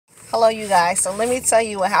Hello, you guys. So let me tell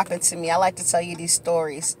you what happened to me. I like to tell you these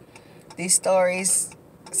stories. These stories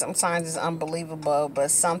sometimes is unbelievable, but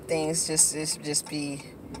some things just be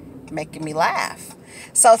making me laugh.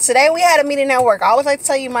 So today we had a meeting at work. I always like to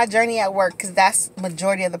tell you my journey at work because that's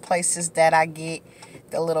majority of the places that I get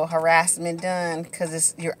the little harassment done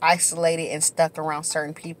because you're isolated and stuck around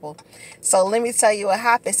certain people. So let me tell you what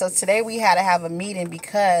happened. So today we had to have a meeting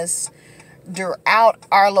because throughout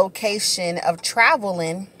our location of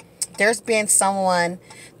traveling, there's been someone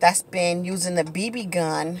that's been using a BB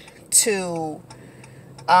gun to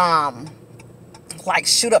like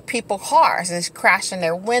shoot up people's cars and crashing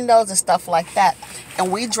their windows and stuff like that.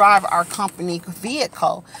 And we drive our company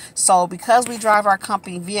vehicle. So because we drive our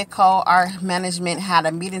company vehicle, our management had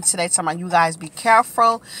a meeting today talking about, you guys be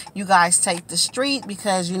careful. You guys take the street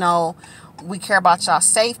because, you know, we care about y'all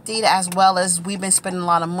safety, as well as we've been spending a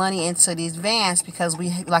lot of money into these vans because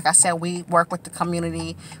we, like I said, we work with the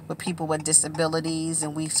community with people with disabilities,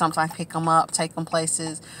 and we sometimes pick them up, take them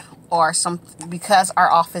places, or because our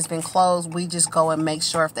office been closed, we just go and make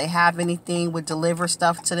sure if they have anything, we deliver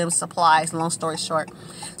stuff to them, supplies, long story short.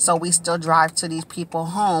 So we still drive to these people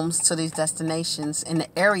homes, to these destinations in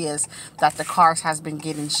the areas that the cars has been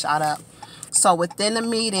getting shot up. So within the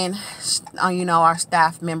meeting, you know, our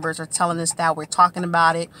staff members are telling us that we're talking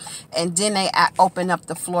about it. And then they open up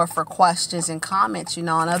the floor for questions and comments, you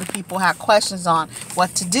know, and other people have questions on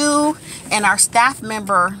what to do. And our staff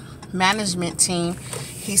member management team,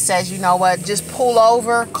 he says, you know what, just pull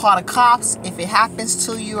over, call the cops if it happens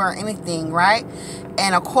to you or anything, right?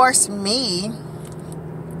 And of course, me,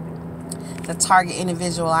 the target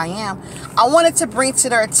individual I am, I wanted to bring to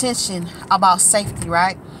their attention about safety,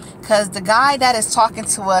 right? Because the guy that is talking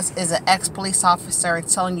to us is an ex-police officer and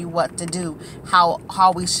telling you what to do,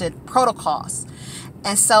 how we should protocols.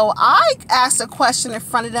 And so I asked a question in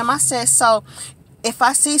front of them. I said, so if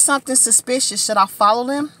I see something suspicious, should I follow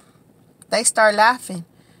them? They start laughing.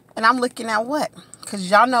 And I'm looking at what?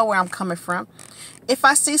 Because y'all know where I'm coming from. If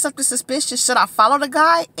I see something suspicious, should I follow the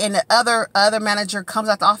guy? And the other manager comes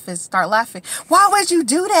out the office, start laughing. Why would you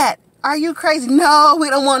do that? Are you crazy? No,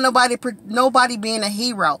 we don't want nobody being a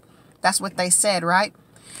hero. That's what they said, right?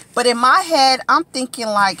 But in my head, I'm thinking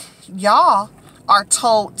like, y'all are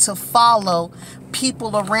told to follow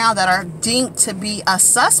people around that are deemed to be a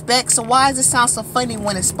suspect. So why does it sound so funny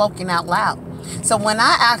when it's spoken out loud? So when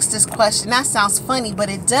I ask this question, that sounds funny, but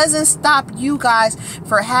it doesn't stop you guys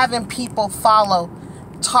for having people follow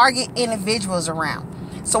target individuals around.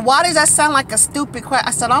 So why does that sound like a stupid question?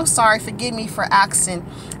 I said, I'm sorry, forgive me for asking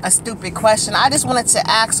a stupid question. I just wanted to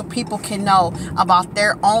ask so people can know about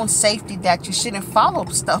their own safety, that you shouldn't follow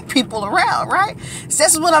people around, right? So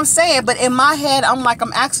this is what I'm saying. But in my head, I'm like,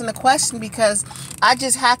 I'm asking the question because I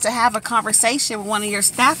just had to have a conversation with one of your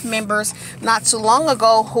staff members not too long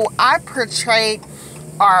ago who I portrayed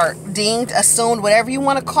or deemed, assumed, whatever you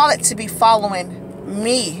want to call it, to be following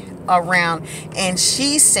me around. And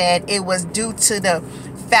she said it was due to the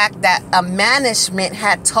fact that a management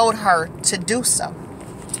had told her to do so.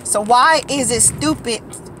 So why is it stupid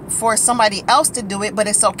for somebody else to do it, but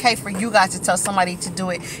it's okay for you guys to tell somebody to do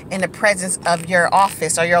it in the presence of your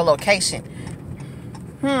office or your location?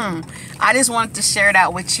 I just wanted to share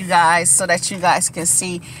that with you guys so that you guys can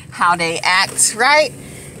see how they act, right?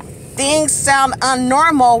 Things sound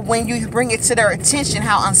unnormal when you bring it to their attention,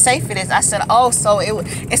 how unsafe it is. I said, oh,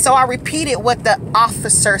 and so I repeated what the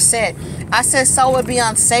officer said. I said, so it would be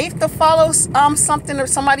unsafe to follow something or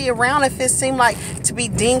somebody around if it seemed like to be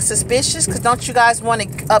deemed suspicious, because don't you guys want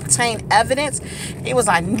to obtain evidence? He was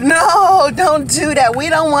like, no, don't do that. We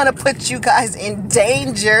don't want to put you guys in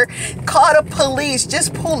danger. Call the police.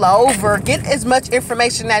 Just pull over. Get as much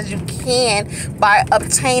information as you can by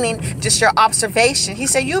obtaining just your observation. He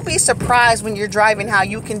said, you'll be surprised when you're driving how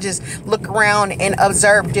you can just look around and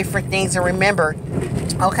observe different things and remember.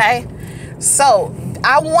 Okay? So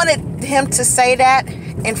I wanted him to say that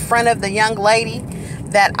in front of the young lady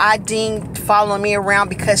that I deemed following me around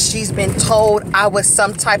because she's been told I was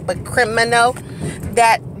some type of criminal,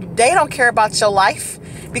 that they don't care about your life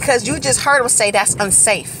because you just heard them say that's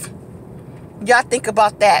unsafe. Y'all think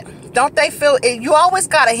about that. Don't they feel it? You always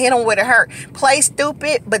got to hit them with a hurt. Play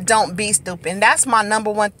stupid, but don't be stupid. And that's my number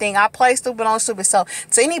one thing. I play stupid on stupid. So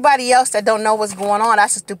to anybody else that don't know what's going on,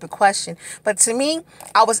 that's a stupid question. But to me,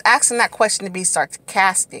 I was asking that question to be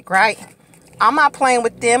sarcastic, right? I'm not playing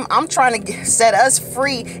with them. I'm trying to set us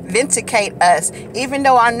free, vindicate us. Even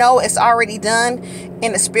though I know it's already done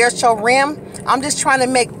in the spiritual realm, I'm just trying to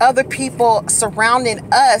make other people surrounding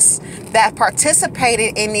us that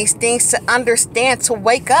participated in these things to understand, to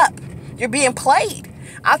wake up. You're being played.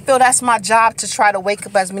 I feel that's my job, to try to wake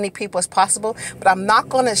up as many people as possible, but I'm not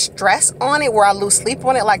going to stress on it where I lose sleep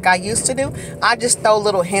on it like I used to do. I just throw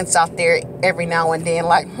little hints out there every now and then,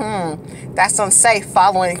 like, that's unsafe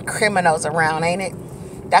following criminals around, ain't it?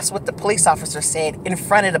 That's what the police officer said in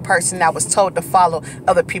front of the person that was told to follow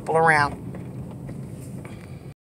other people around.